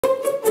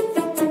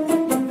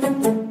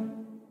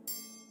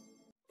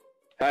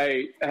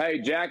Hey,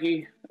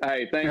 Jackie.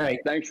 Hey,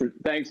 thanks for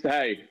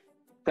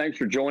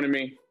joining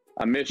me.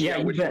 I miss you. Yeah,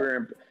 I wish we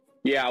were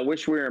I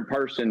wish we were in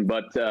person,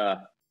 but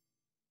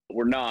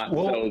we're not.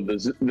 Well,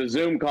 so the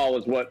Zoom call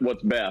is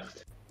what's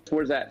best.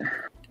 Where's that?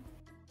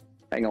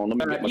 Hang on, let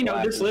me get my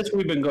glasses. this list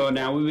we've been going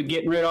down, we've been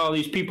getting rid of all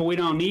these people we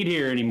don't need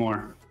here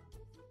anymore.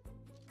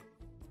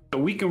 So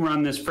we can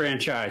run this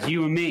franchise,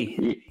 you and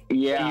me.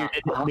 Yeah,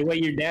 the way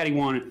your daddy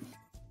wanted.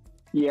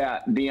 Yeah,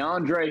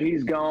 DeAndre,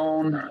 he's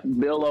gone.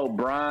 Bill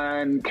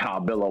O'Brien,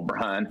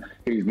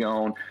 he's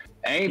gone.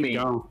 Amy,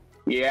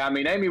 yeah, I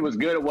mean, Amy was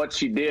good at what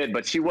she did,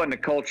 but she wasn't a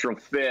cultural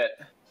fit.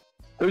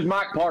 Who's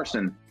Mike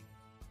Parson?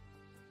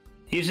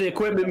 He's the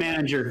equipment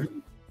manager.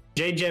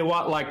 J.J.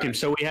 Watt liked him,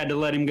 so we had to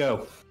let him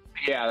go.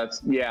 Yeah,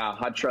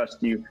 I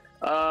trust you.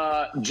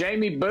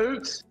 Jamie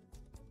Boots?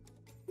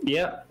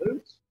 Yep.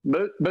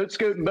 Boot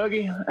Scoot and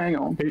Boogie? Hang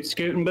on. Boot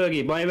Scoot and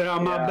Boogie. Blame it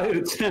on my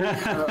boots.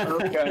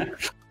 Okay.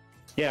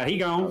 Yeah, he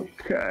gone.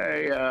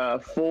 Okay,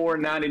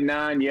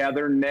 $4.99. Yeah,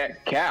 they're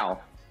neck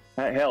Cal.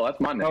 Hell, that's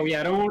my name. Oh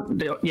yeah,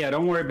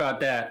 don't worry about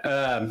that.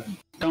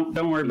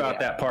 Don't worry about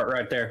that part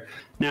right there.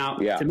 Now,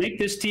 to make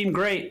this team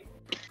great,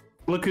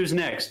 look who's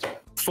next.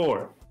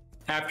 4.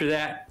 After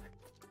that,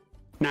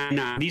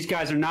 99. These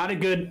guys are not a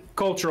good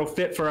cultural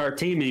fit for our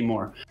team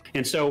anymore.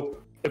 And so,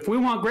 if we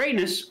want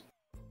greatness,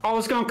 all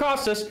it's going to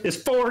cost us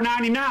is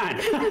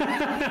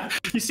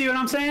 $4.99. You see what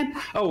I'm saying?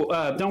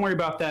 Oh, don't worry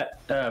about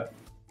that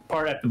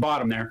part at the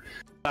bottom there.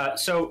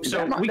 That's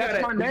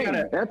my name.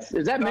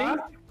 Is that me?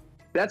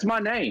 That's my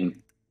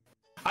name.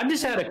 I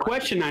just had a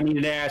question I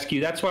needed to ask you.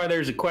 That's why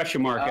there's a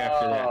question mark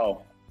after that.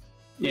 Oh.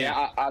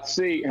 Yeah, I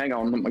see. Hang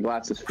on, my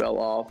glasses fell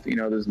off. You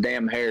know, those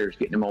damn hairs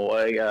getting in my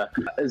way.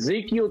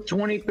 Ezekiel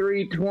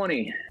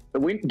 23:20.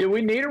 Do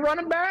we need a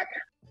running back?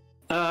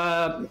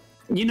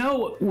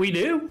 We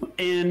do,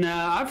 and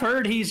I've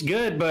heard he's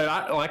good,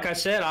 but like I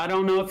said, I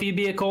don't know if he'd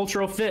be a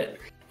cultural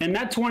fit. And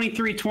that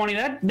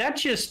 23-20,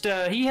 that's just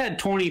he had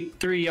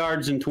 23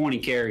 yards and 20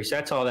 carries.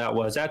 That's all that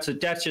was. That's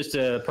just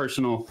a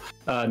personal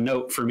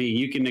note for me.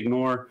 You can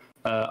ignore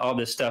all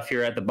this stuff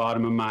here at the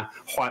bottom of my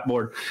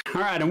whiteboard.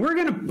 All right, and we're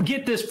gonna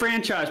get this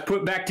franchise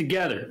put back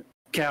together,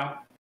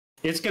 Cal.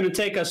 It's gonna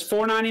take us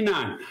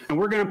 $4.99, and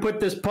we're gonna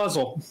put this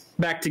puzzle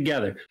back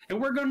together,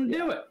 and we're gonna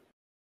do it.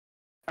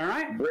 All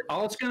right,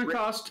 all it's gonna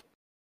cost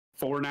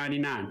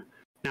 $4.99.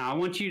 Now I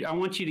want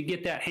you to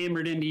get that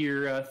hammered into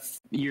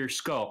your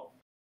skull.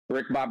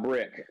 Brick by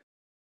brick.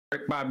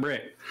 Brick by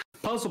brick.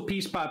 Puzzle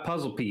piece by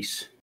puzzle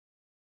piece.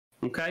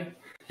 Okay?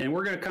 And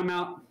we're going to come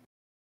out,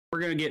 we're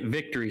going to get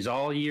victories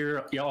all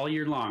year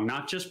long.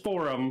 Not just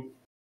 4 of them.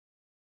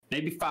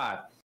 Maybe 5.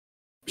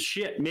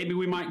 Shit, maybe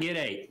we might get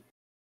 8.